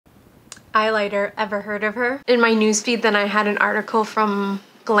Eyelighter. Ever heard of her? In my newsfeed, then I had an article from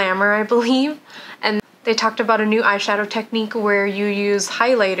Glamour, I believe, and they talked about a new eyeshadow technique where you use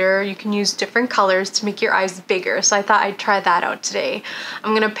highlighter. You can use different colors to make your eyes bigger, so I thought I'd try that out today.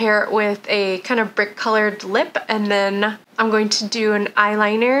 I'm gonna pair it with a kind of brick colored lip, and then I'm going to do an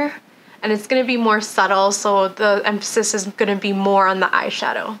eyeliner, and it's gonna be more subtle, so the emphasis is gonna be more on the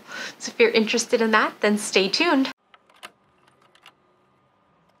eyeshadow. So if you're interested in that, then stay tuned.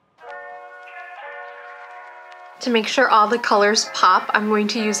 To make sure all the colors pop, I'm going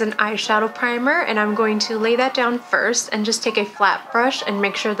to use an eyeshadow primer, and I'm going to lay that down first and just take a flat brush and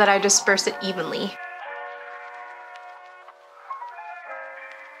make sure that I disperse it evenly.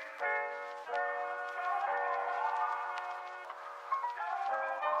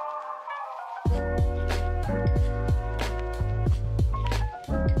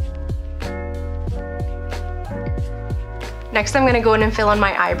 Next, I'm going to go in and fill in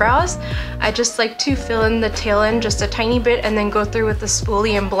my eyebrows. I just like to fill in the tail end just a tiny bit and then go through with the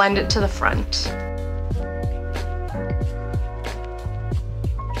spoolie and blend it to the front.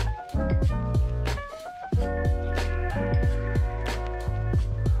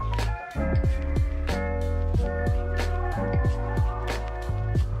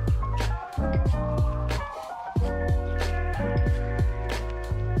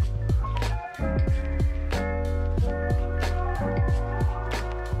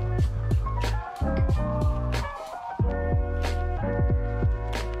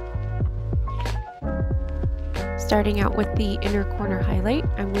 Starting out with the inner corner highlight,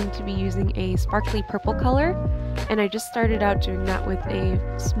 I'm going to be using a sparkly purple color, and I just started out doing that with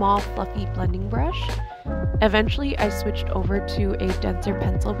a small fluffy blending brush. Eventually I switched over to a denser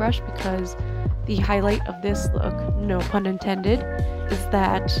pencil brush because the highlight of this look, no pun intended, is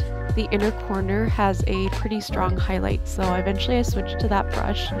that the inner corner has a pretty strong highlight, so eventually I switched to that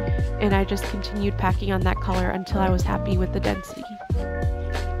brush and I just continued packing on that color until I was happy with the density.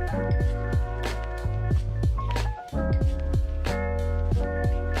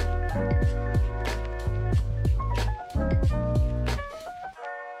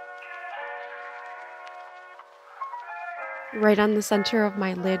 Right on the center of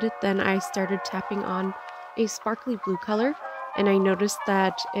my lid, then I started tapping on a sparkly blue color, and I noticed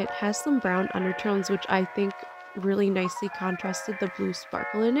that it has some brown undertones, which I think really nicely contrasted the blue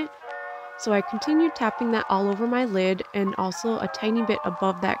sparkle in it. So I continued tapping that all over my lid and also a tiny bit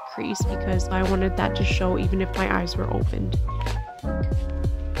above that crease because I wanted that to show even if my eyes were opened.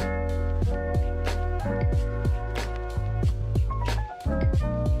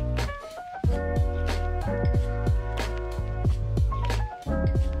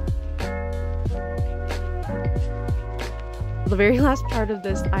 The very last part of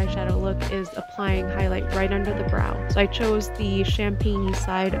this eyeshadow look is applying highlight right under the brow. So I chose the champagne-y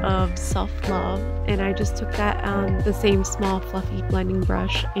side of Self Love, and I just took that on the same small fluffy blending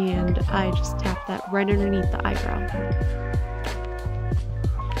brush and I just tapped that right underneath the eyebrow.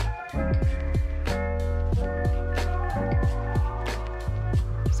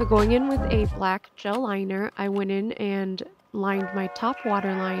 So going in with a black gel liner, I went in and lined my top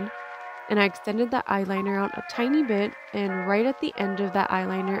waterline, and I extended that eyeliner out a tiny bit, and right at the end of that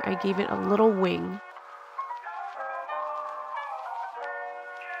eyeliner I gave it a little wing.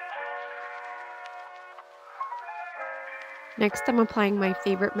 Next, I'm applying my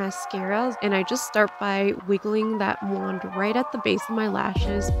favorite mascara, and I just start by wiggling that wand right at the base of my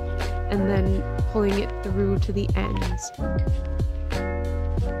lashes and then pulling it through to the ends.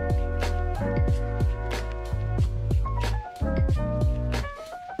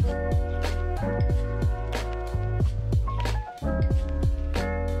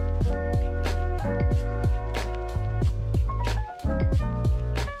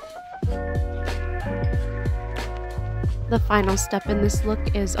 The final step in this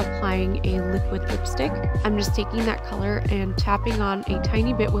look is applying a liquid lipstick. I'm just taking that color and tapping on a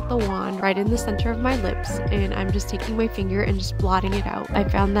tiny bit with the wand right in the center of my lips, and I'm just taking my finger and just blotting it out. I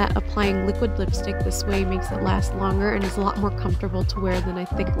found that applying liquid lipstick this way makes it last longer and is a lot more comfortable to wear than a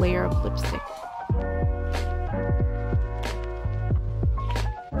thick layer of lipstick.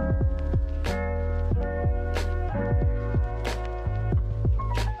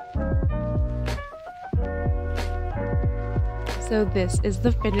 So this is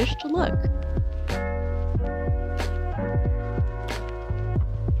the finished look.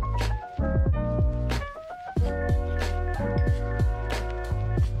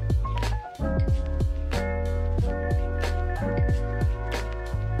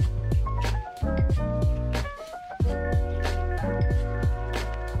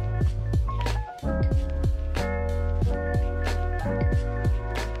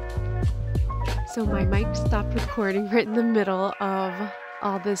 So my mic stopped recording right in the middle of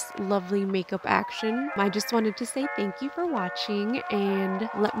all this lovely makeup action. I just wanted to say thank you for watching and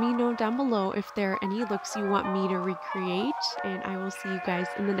let me know down below if there are any looks you want me to recreate, and I will see you guys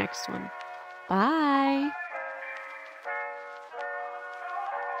in the next one. Bye!